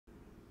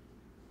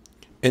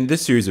In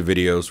this series of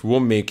videos, we'll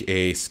make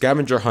a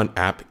scavenger hunt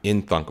app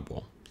in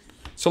Thunkable.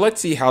 So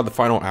let's see how the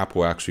final app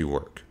will actually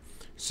work.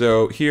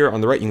 So here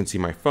on the right, you can see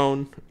my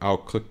phone. I'll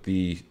click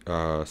the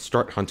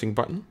Start Hunting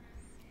button.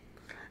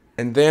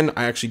 And then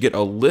I actually get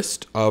a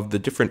list of the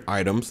different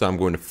items that I'm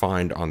going to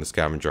find on the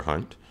scavenger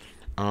hunt.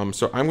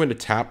 So I'm going to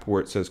tap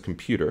where it says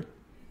computer.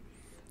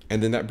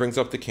 And then that brings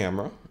up the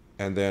camera.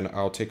 And then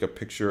I'll take a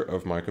picture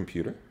of my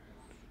computer.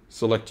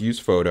 Select use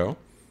photo.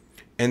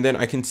 And then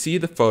I can see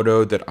the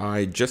photo that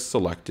I just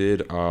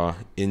selected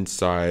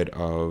inside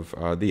of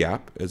the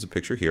app as a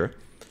picture here.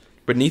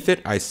 Beneath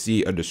it, I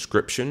see a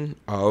description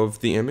of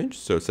the image.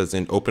 So it says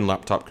an open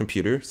laptop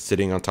computer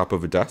sitting on top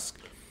of a desk.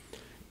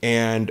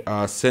 And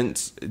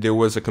since there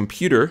was a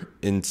computer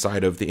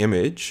inside of the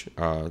image,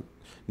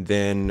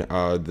 then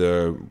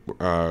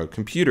the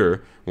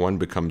computer one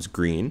becomes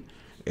green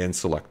and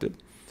selected.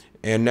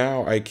 And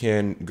now I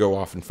can go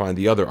off and find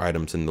the other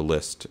items in the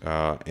list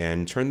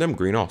and turn them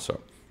green also.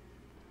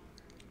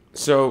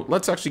 So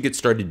let's actually get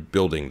started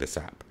building this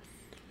app.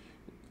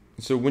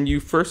 So when you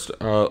first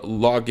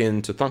log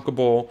into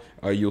Thunkable,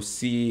 you'll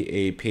see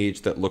a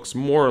page that looks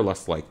more or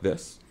less like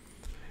this.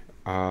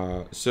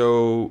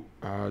 To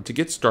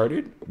get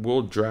started,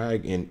 we'll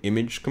drag an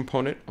image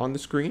component on the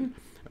screen.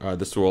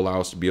 This will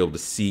allow us to be able to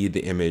see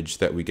the image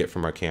that we get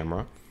from our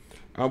camera.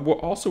 We'll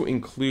also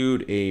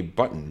include a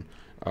button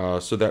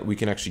so that we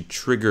can actually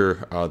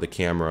trigger the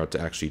camera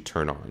to actually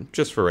turn on,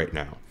 just for right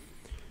now.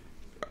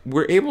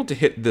 We're able to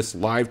hit this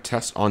live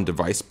test on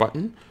device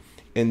button,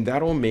 and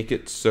that'll make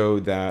it so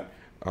that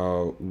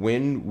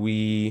when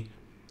we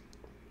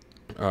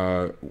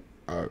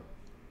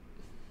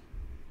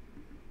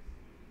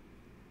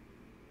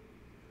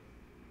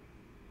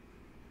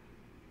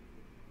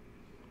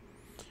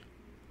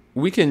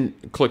can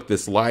click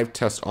this live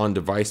test on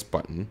device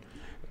button,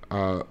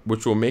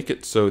 which will make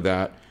it so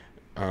that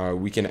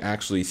we can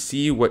actually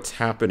see what's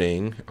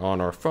happening on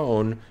our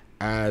phone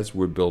as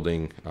we're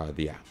building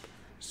the app.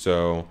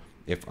 So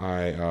if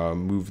I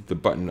move the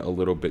button a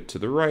little bit to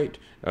the right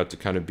to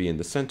kind of be in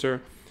the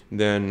center,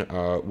 then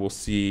we'll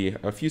see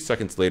a few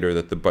seconds later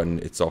that the button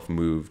itself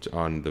moved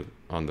on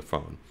the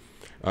phone.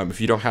 If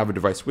you don't have a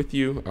device with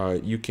you,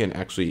 you can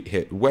actually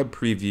hit web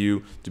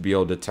preview to be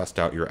able to test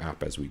out your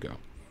app as we go.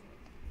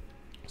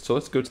 So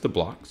let's go to the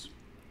blocks.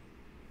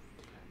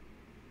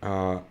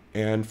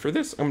 And for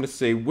this, I'm going to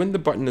say when the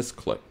button is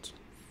clicked.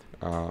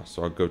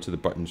 So I'll go to the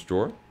buttons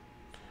drawer,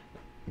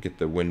 get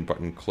the when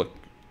button click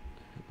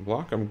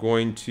block. I'm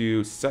going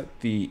to set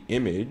the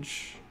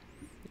image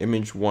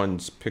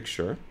one's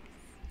picture,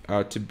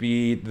 to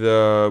be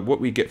what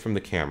we get from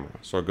the camera.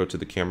 So I'll go to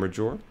the camera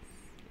drawer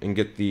and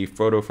get the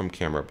photo from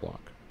camera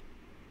block.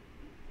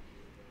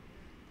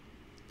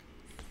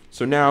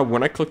 So now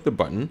when I click the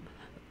button,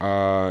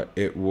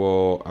 it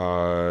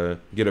will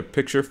get a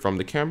picture from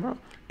the camera,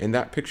 and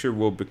that picture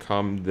will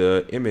become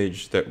the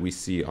image that we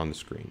see on the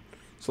screen.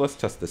 So let's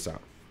test this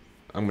out.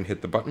 I'm going to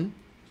hit the button,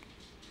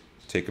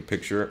 take a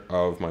picture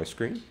of my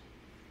screen,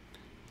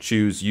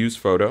 choose use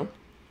photo,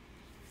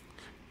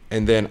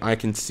 and then I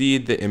can see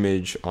the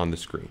image on the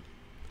screen.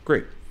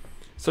 Great.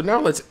 So now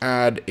let's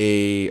add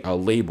a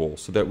label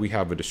so that we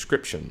have a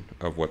description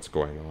of what's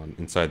going on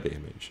inside the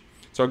image.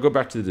 So I'll go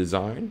back to the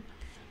design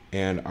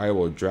and I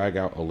will drag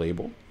out a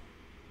label.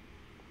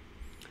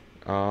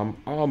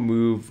 I'll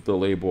move the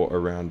label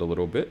around a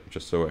little bit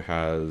just so it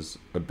has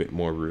a bit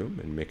more room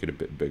and make it a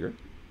bit bigger.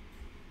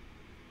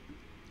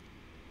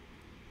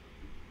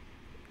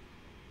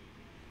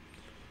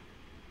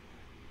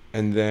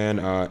 And then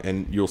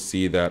and you'll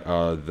see that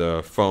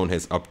the phone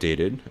has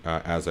updated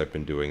as I've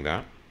been doing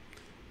that.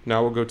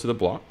 Now we'll go to the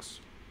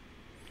blocks.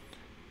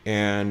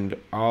 And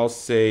I'll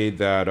say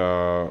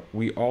that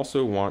we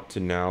also want to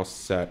now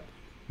set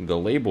the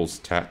labels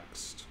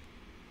text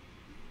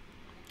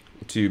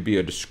to be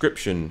a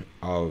description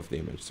of the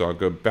image. So I'll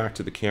go back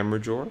to the camera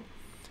drawer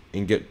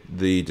and get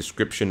the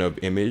description of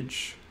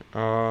image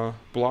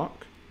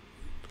block.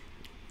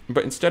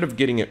 But instead of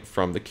getting it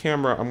from the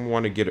camera, I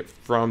want to get it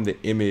from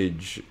the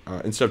image.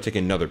 Instead of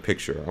taking another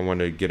picture, I want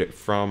to get it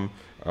from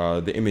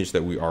the image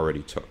that we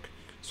already took.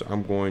 So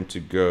I'm going to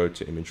go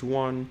to image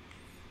one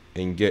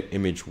and get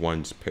image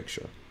one's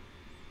picture.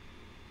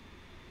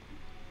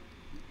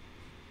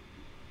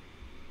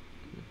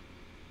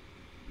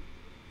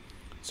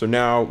 So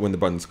now when the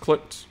button's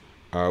clicked,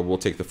 we'll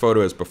take the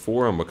photo as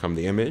before and become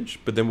the image,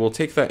 but then we'll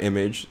take that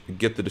image,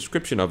 get the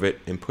description of it,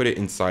 and put it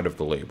inside of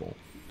the label.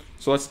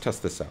 So let's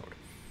test this out.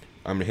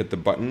 I'm going to hit the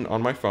button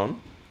on my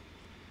phone,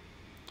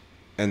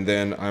 and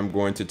then I'm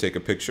going to take a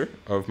picture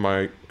of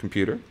my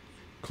computer,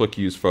 click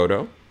use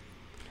photo.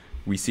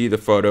 We see the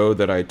photo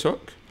that I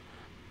took,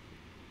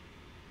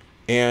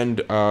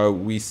 and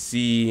we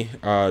see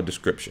a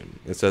description.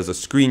 It says a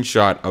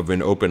screenshot of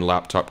an open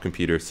laptop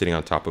computer sitting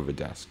on top of a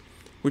desk,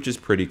 which is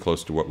pretty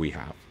close to what we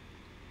have.